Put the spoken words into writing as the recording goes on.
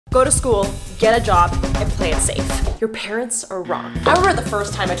Go to school, get a job, and play it safe. Your parents are wrong. I remember the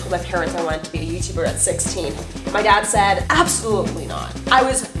first time I told my parents I wanted to be a YouTuber at 16. My dad said, absolutely not. I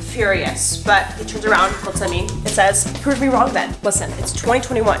was furious, but he turns around, looks at me, and says, prove me wrong then. Listen, it's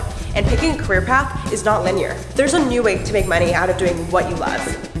 2021, and picking a career path is not linear. There's a new way to make money out of doing what you love,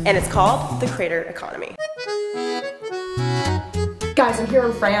 and it's called the creator economy. Guys, I'm here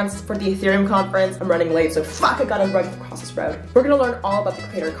in France for the Ethereum conference. I'm running late, so fuck, I gotta run across this road. We're gonna learn all about the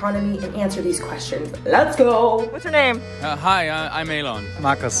creator economy and answer these questions. Let's go! What's your name? Hi, I'm Elon.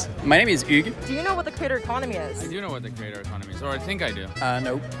 Marcus. My name is Hugues. Do you know what the creator economy is? I do know what the creator economy is, or I think I do.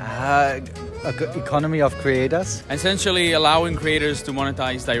 No. Economy of creators. Essentially allowing creators to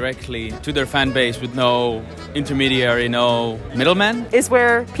monetize directly to their fan base with no intermediary, no middleman. Is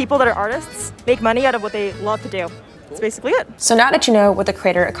where people that are artists make money out of what they love to do. That's basically it. So now that you know what the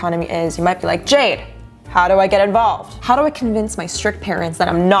creator economy is, you might be like, Jade, how do I get involved? How do I convince my strict parents that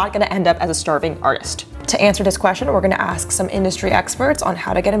I'm not gonna end up as a starving artist? To answer this question, we're gonna ask some industry experts on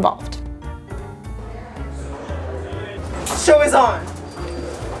how to get involved. Show is on.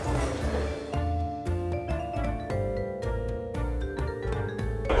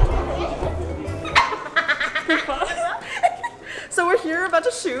 So we're here about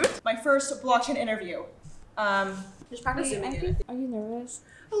to shoot my first blockchain interview. Just practicing. Are you nervous?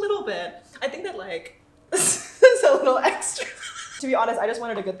 A little bit. I think that like this is a little extra. To be honest, I just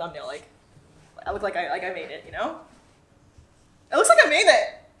wanted a good thumbnail. Like I look like I made it, you know? It looks like I made it.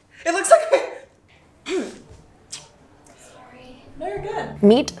 It looks like I Sorry. No, you're good.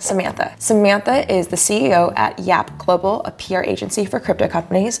 Meet Samantha. Samantha is the CEO at Yap Global, a PR agency for crypto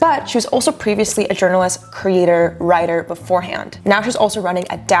companies, but she was also previously a journalist, creator, writer beforehand. Now she's also running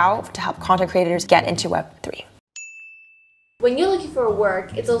a DAO to help content creators get into Web3. When you're looking for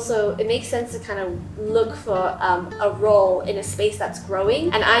work, it makes sense to kind of look for a role in a space that's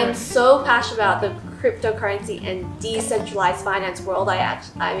growing. And I'm so passionate about the cryptocurrency and decentralized finance world.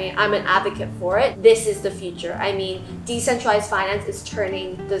 I mean, I'm an advocate for it. This is the future. I mean, decentralized finance is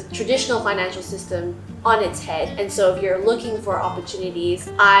turning the traditional financial system on its head. And so if you're looking for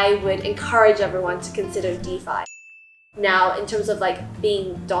opportunities, I would encourage everyone to consider DeFi. Now, in terms of like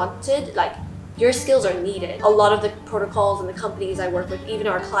being daunted, like your skills are needed. A lot of the protocols and the companies I work with, even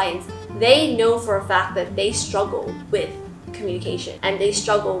our clients, they know for a fact that they struggle with communication and they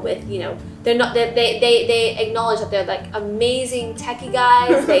struggle with, you know, they acknowledge that they're like amazing techie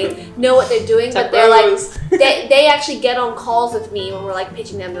guys, they know what they're doing, but they're like, they actually get on calls with me when we're like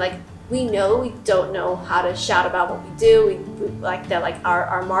pitching them, they're like, we know we don't know how to shout about what we do, they're like,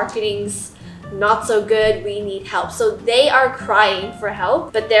 our marketing's not so good, we need help. So they are crying for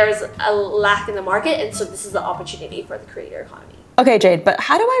help, but there is a lack in the market, and so this is the opportunity for the creator economy. Okay, Jade, but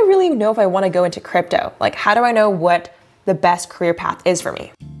how do I really know if I want to go into crypto? Like, how do I know what the best career path is for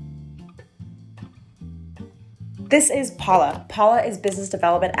me? This is Paula. Paula is business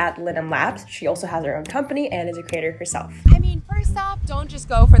development at Linum Labs. She also has her own company and is a creator herself. I mean, first off, don't just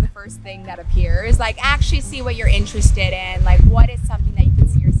go for the first thing that appears. Like, actually see what you're interested in. Like, what is something that you can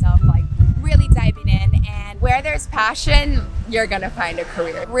see yourself like really diving in, and where there's passion, you're gonna find a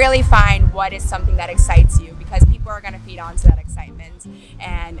career. Really find what is something that excites you, because people are gonna feed onto that excitement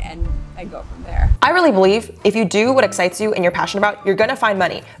and go from there. I really believe if you do what excites you and you're passionate about, you're gonna find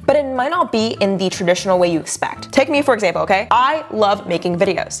money, but it might not be in the traditional way you expect. Take me for example, okay? I love making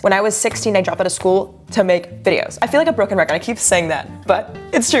videos. When I was 16, I dropped out of school to make videos. I feel like a broken record, I keep saying that, but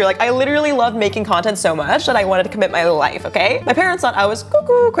it's true. Like, I literally loved making content so much that I wanted to commit my life, okay? My parents thought I was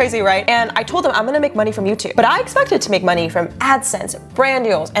cuckoo crazy, right? And I told them I'm gonna make money from YouTube. But I expected to make money from AdSense, brand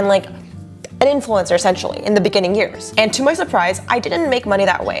deals, and like an influencer essentially in the beginning years. And to my surprise, I didn't make money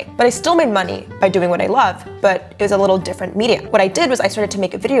that way, but I still made money by doing what I love, but it was a little different medium. What I did was I started to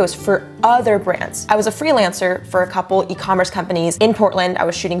make videos for other brands. I was a freelancer for a couple e-commerce companies in Portland. I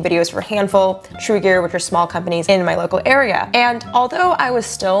was shooting videos for Handful, True Gear, which are small companies in my local area. And although I was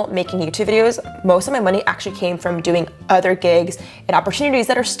still making YouTube videos, most of my money actually came from doing other gigs and opportunities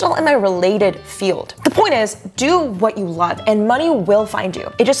that are still in my related field. The point is, do what you love and money will find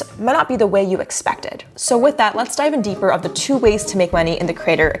you. It just might not be the way you expected. So with that, let's dive in deeper of the 2 ways to make money in the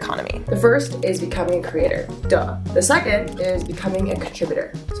creator economy. The first is becoming a creator. Duh. The second is becoming a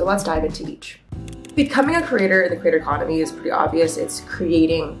contributor. So let's dive into each. Becoming a creator in the creator economy is pretty obvious. It's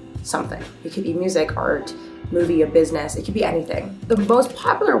creating something. It could be music, art, movie, a business, it could be anything. The most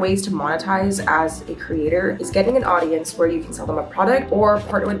popular ways to monetize as a creator is getting an audience where you can sell them a product or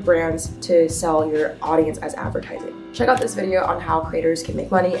partner with brands to sell your audience as advertising. Check out this video on how creators can make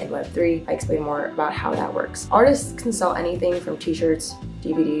money in Web3. I explain more about how that works. Artists can sell anything from t-shirts,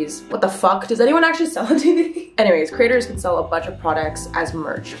 DVDs. What the fuck? Does anyone actually sell a DVD? Anyways, creators can sell a bunch of products as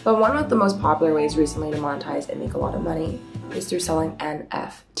merch. But one of the most popular ways recently to monetize and make a lot of money is through selling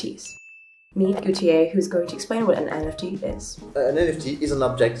NFTs. Meet Gautier, who's going to explain what an NFT is. An NFT is an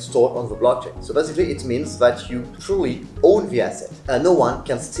object stored on the blockchain. So basically it means that you truly own the asset and no one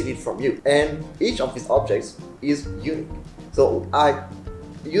can steal it from you. And each of these objects is unique. So I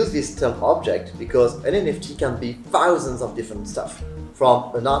use this term object because an NFT can be thousands of different stuff.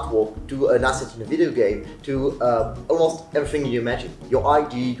 From an artwork to an asset in a video game to almost everything you imagine. Your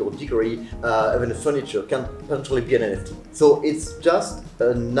ID, your degree, even the furniture can potentially be an NFT. So it's just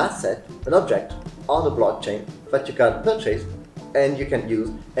an asset, an object on the blockchain that you can purchase and you can use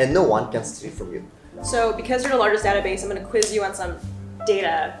and no one can steal it from you. So because you're the largest database, I'm going to quiz you on some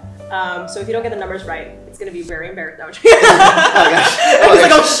data. So if you don't get the numbers right, it's going to be very embarrassing.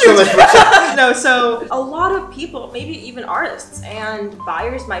 No, no, so a lot of people, maybe even artists and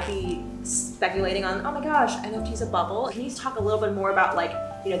buyers might be speculating on, oh my gosh, NFT is a bubble. Can you talk a little bit more about like,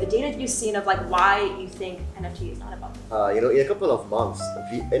 you know, the data you've seen of like why you think NFT is not a bubble? You know, in a couple of months,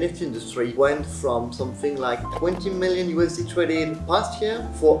 the NFT industry went from something like 20 million USD traded past year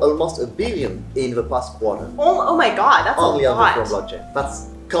for almost $1 billion in the past quarter. Oh my god, that's only a lot. On the blockchain. That's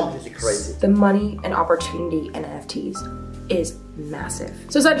completely crazy. The money and opportunity in NFTs is massive.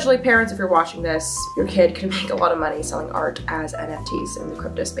 So essentially, parents, if you're watching this, your kid can make a lot of money selling art as NFTs in the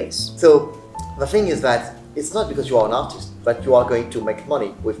crypto space. So the thing is that it's not because you are an artist that you are going to make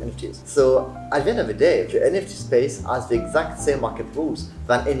money with NFTs. So at the end of the day, the NFT space has the exact same market rules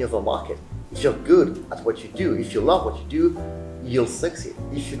than any other market. If you're good at what you do, if you love what you do, you'll succeed.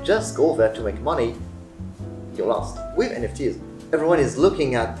 If you just go there to make money, you're lost. With NFTs, everyone is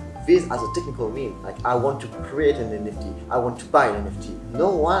looking at this as a technical mean. Like, I want to create an NFT, I want to buy an NFT. No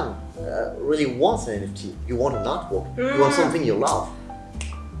one really wants an NFT. You want an artwork, you want something you love.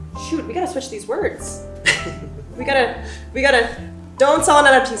 Shoot, we gotta switch these words. we gotta, don't sell an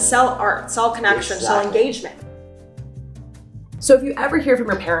NFT, sell art, sell connection, Exactly. sell engagement. So if you ever hear from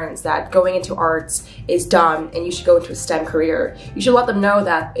your parents that going into arts is dumb and you should go into a STEM career, you should let them know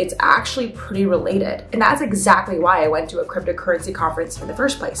that it's actually pretty related. And that's exactly why I went to a cryptocurrency conference in the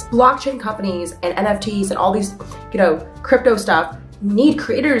first place. Blockchain companies and NFTs and all these, you know, crypto stuff need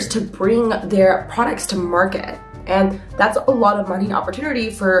creators to bring their products to market. And that's a lot of money and opportunity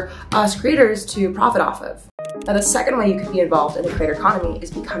for us creators to profit off of. Now, the second way you could be involved in the creator economy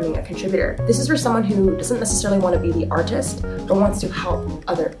is becoming a contributor. This is for someone who doesn't necessarily want to be the artist, but wants to help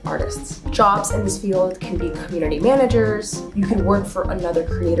other artists. Jobs in this field can be community managers, you can work for another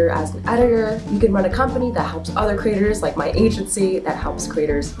creator as an editor, you can run a company that helps other creators, like my agency that helps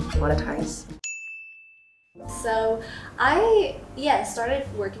creators monetize. So I started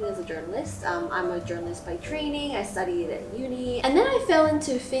working as a journalist. I'm a journalist by training. I studied at uni, and then I fell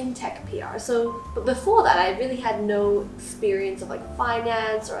into fintech PR. But before that, I really had no experience of like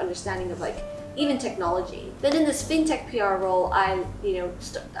finance or understanding of like even technology. Then in this fintech PR role, I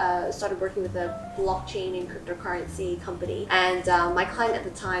started working with a blockchain and cryptocurrency company, and my client at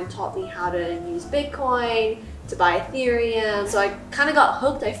the time taught me how to use Bitcoin, to buy Ethereum. So I kind of got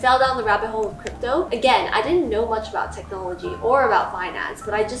hooked. I fell down the rabbit hole of crypto. Again, I didn't know much about technology or about finance,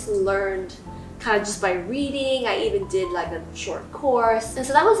 but I just learned kind of just by reading. I even did like a short course. And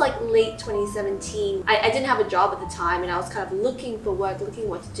so that was like late 2017. I didn't have a job at the time and I was kind of looking for work, looking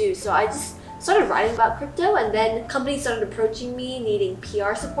what to do. So I just started writing about crypto, and then companies started approaching me needing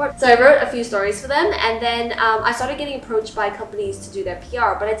PR support. So I wrote a few stories for them, and then I started getting approached by companies to do their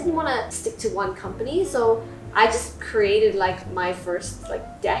PR, but I didn't want to stick to one company. So I just created like my first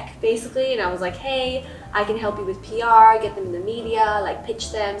like deck basically, and I was like, hey, I can help you with PR, get them in the media, like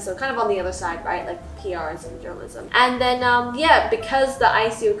pitch them. So kind of on the other side, right? Like PR and some journalism. And then because the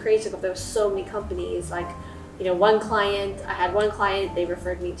ICO creative, there were so many companies, like, you know, I had one client, they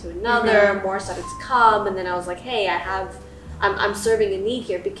referred me to another, more started to come, and then I was like, hey, I'm serving a need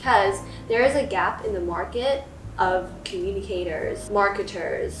here, because there is a gap in the market of communicators,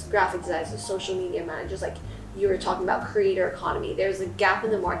 marketers, graphic designers, social media managers, like you were talking about creator economy. There's a gap in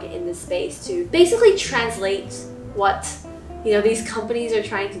the market in this space to basically translate what, you know, these companies are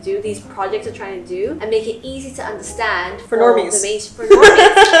trying to do, these projects are trying to do, and make it easy to understand for normies. For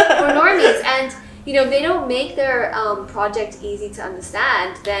normies. And you know, if they don't make their project easy to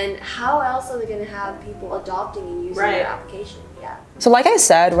understand, then how else are they going to have people adopting and using their application? Yeah. So like I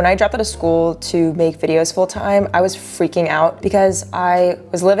said, when I dropped out of school to make videos full time, I was freaking out because I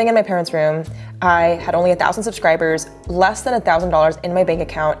was living in my parents' room. I had only 1,000 subscribers, less than $1,000 in my bank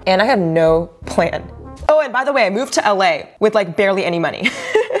account, and I had no plan. Oh, and by the way, I moved to LA with like barely any money.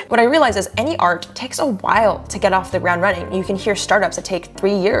 What I realized is any art takes a while to get off the ground running. You can hear startups that take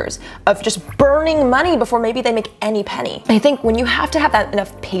 3 years of just burning money before maybe they make any penny. I think when you have to have that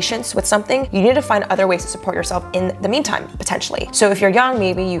enough patience with something, you need to find other ways to support yourself in the meantime, potentially. So if you're young,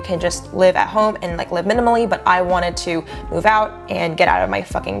 maybe you can just live at home and like live minimally, but I wanted to move out and get out of my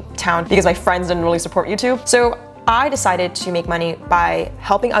fucking town because my friends didn't really support YouTube. So I decided to make money by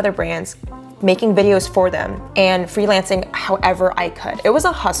helping other brands, making videos for them, and freelancing however I could. It was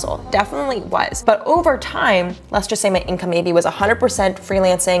a hustle, definitely was. But over time, let's just say my income maybe was 100%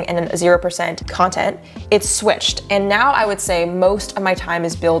 freelancing and then 0% content. It switched. And now I would say most of my time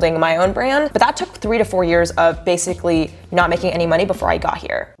is building my own brand, but that took 3 to 4 years of basically not making any money before I got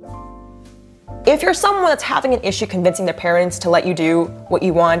here. If you're someone that's having an issue convincing their parents to let you do what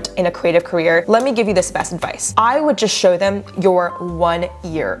you want in a creative career, let me give you this best advice. I would just show them your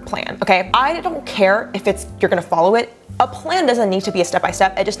 1-year plan, okay? I don't care if you're gonna follow it. A plan doesn't need to be a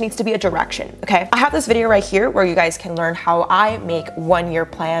step-by-step, it just needs to be a direction, okay? I have this video right here where you guys can learn how I make 1-year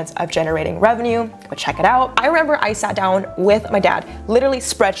plans of generating revenue. Go check it out. I remember I sat down with my dad, literally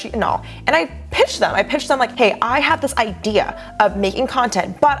spreadsheet and all, and I pitched them like, hey, I have this idea of making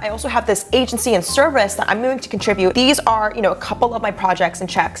content, but I also have this agency and service that I'm going to contribute. These are, you know, a couple of my projects and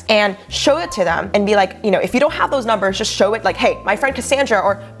checks, and show it to them and be like, you know, if you don't have those numbers, just show it like, hey, my friend Cassandra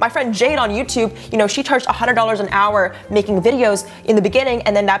or my friend Jade on YouTube, you know, she charged $100 an hour making videos in the beginning,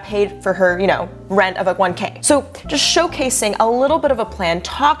 and then that paid for her, you know, rent of like 1K. So just showcasing a little bit of a plan,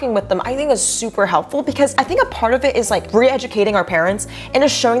 talking with them, I think is super helpful, because I think a part of it is like re-educating our parents and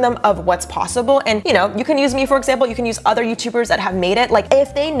just showing them of what's possible. And you know, you can use me for example, you can use other YouTubers that have made it. Like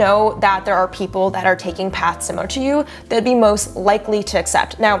if they know that there are people that are taking paths similar to you, they'd be most likely to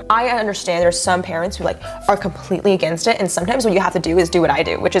accept. Now, I understand there's some parents who like are completely against it, and sometimes what you have to do is do what I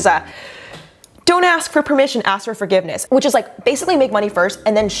do, which is don't ask for permission, ask for forgiveness, which is like basically make money first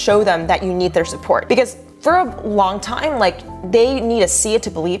and then show them that you need their support. Because for a long time, like they need to see it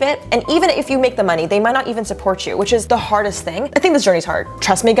to believe it. And even if you make the money, they might not even support you, which is the hardest thing. I think this journey's hard.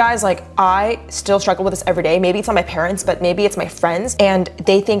 Trust me guys, like I still struggle with this every day. Maybe it's not my parents, but maybe it's my friends, and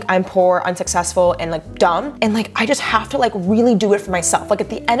they think I'm poor, unsuccessful, and like dumb. And like, I just have to like really do it for myself. Like at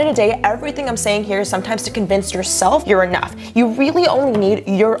the end of the day, everything I'm saying here is sometimes to convince yourself you're enough. You really only need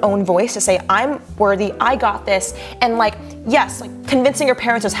your own voice to say, I'm worthy, I got this. And like, yes, like convincing your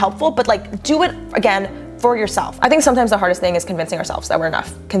parents is helpful, but like do it again for yourself. I think sometimes the hardest thing is convincing ourselves that we're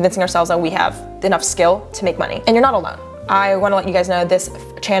enough, convincing ourselves that we have enough skill to make money, and you're not alone. I want to let you guys know this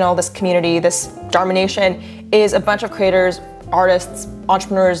channel, this community, this Darmanation is a bunch of creators, artists,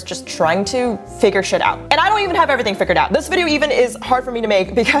 entrepreneurs just trying to figure shit out. And I don't even have everything figured out. This video even is hard for me to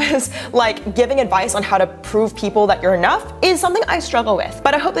make because like giving advice on how to prove people that you're enough is something I struggle with.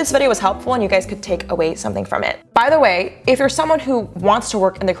 But I hope this video was helpful and you guys could take away something from it. By the way, if you're someone who wants to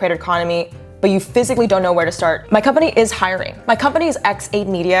work in the creator economy, but you physically don't know where to start, my company is hiring. My company is X8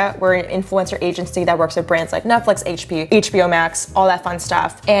 Media. We're an influencer agency that works with brands like Netflix, HBO Max, all that fun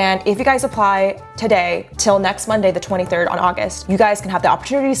stuff. And if you guys apply today till next Monday, the 23rd on August, you guys can have the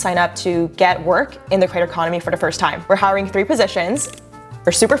opportunity to sign up to get work in the creator economy for the first time. We're hiring 3 positions.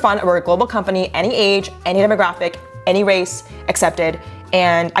 We're super fun. We're a global company, any age, any demographic, any race accepted.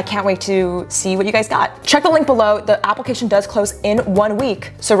 And I can't wait to see what you guys got. Check the link below. The application does close in 1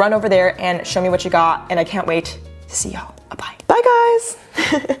 week. So run over there and show me what you got. And I can't wait to see y'all. Bye-bye. Bye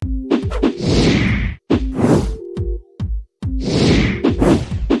guys.